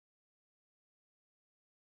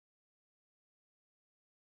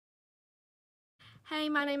Hey,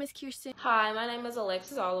 my name is Kirsten. Hi, my name is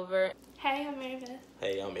Alexis Oliver. Hey, I'm Maribeth.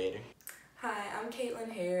 Hey, I'm Eddie. Hi, I'm Caitlin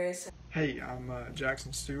Harris. Hey, I'm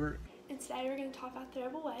Jackson Stewart. And today we're going to talk about the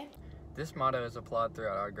Rebel Way. This motto is applied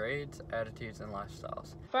throughout our grades, attitudes, and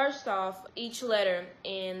lifestyles. First off, each letter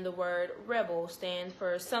in the word rebel stands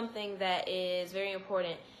for something that is very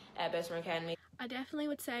important at Bessemer Academy. I definitely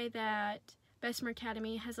would say that Bessemer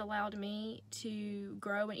Academy has allowed me to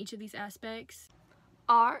grow in each of these aspects.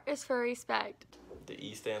 R is for respect. The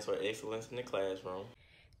E stands for excellence in the classroom.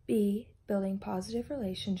 B, building positive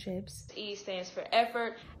relationships. E stands for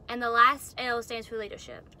effort. And the last L stands for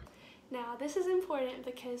leadership. Now, this is important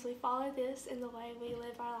because we follow this in the way we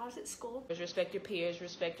live our lives at school. Respect your peers,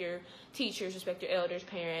 respect your teachers, respect your elders,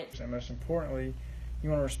 parents. And most importantly, you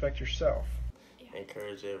want to respect yourself.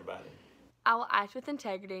 Encourage everybody. I will act with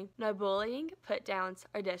integrity, no bullying, put-downs,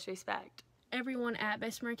 or disrespect. Everyone at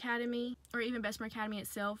Bessemer Academy, or even Bessemer Academy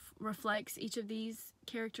itself, reflects each of these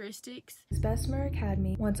characteristics. Bessemer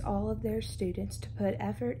Academy wants all of their students to put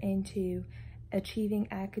effort into achieving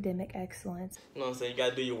academic excellence. You know what I'm saying? You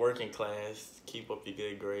gotta do your work in class, keep up your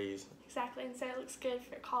good grades. Exactly, and so it looks good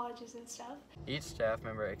for colleges and stuff. Each staff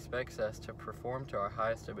member expects us to perform to our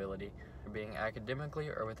highest ability, being academically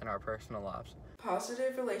or within our personal lives.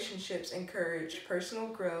 Positive relationships encourage personal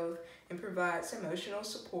growth and provides emotional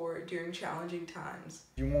support during challenging times.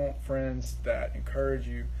 You want friends that encourage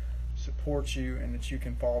you, support you, and that you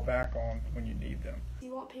can fall back on when you need them.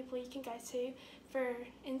 You want people you can go to for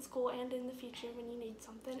in school and in the future when you need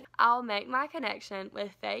something. I'll make my connection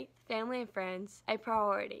with faith, family, and friends a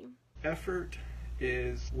priority. Effort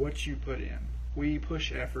is what you put in. We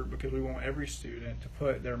push effort because we want every student to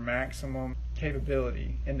put their maximum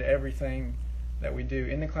capability into everything that we do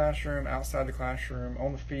in the classroom, outside the classroom,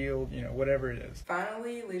 on the field, whatever it is.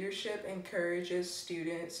 Finally, leadership encourages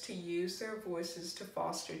students to use their voices to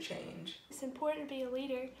foster change. It's important to be a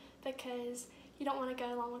leader because you don't want to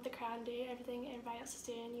go along with the crowd and do everything everybody else is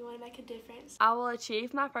doing. You want to make a difference. I will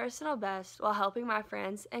achieve my personal best while helping my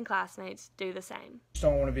friends and classmates do the same. You just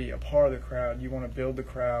don't want to be a part of the crowd. You want to build the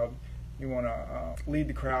crowd. You want to lead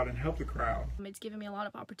the crowd and help the crowd. It's given me a lot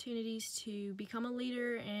of opportunities to become a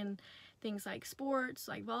leader in things like sports,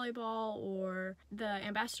 like volleyball, or the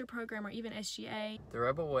ambassador program, or even SGA. The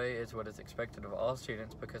Rebel Way is what is expected of all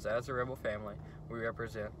students because as a Rebel family, we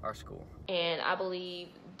represent our school. And I believe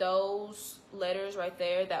those letters right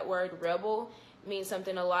there, that word rebel, means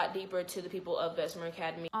something a lot deeper to the people of Bessemer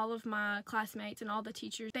Academy. All of my classmates and all the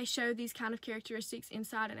teachers, they show these kind of characteristics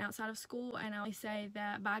inside and outside of school, and I say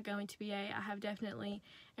that by going to BA, I have definitely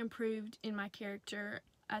improved in my character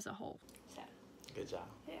as a whole. So, Good job.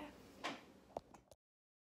 yeah.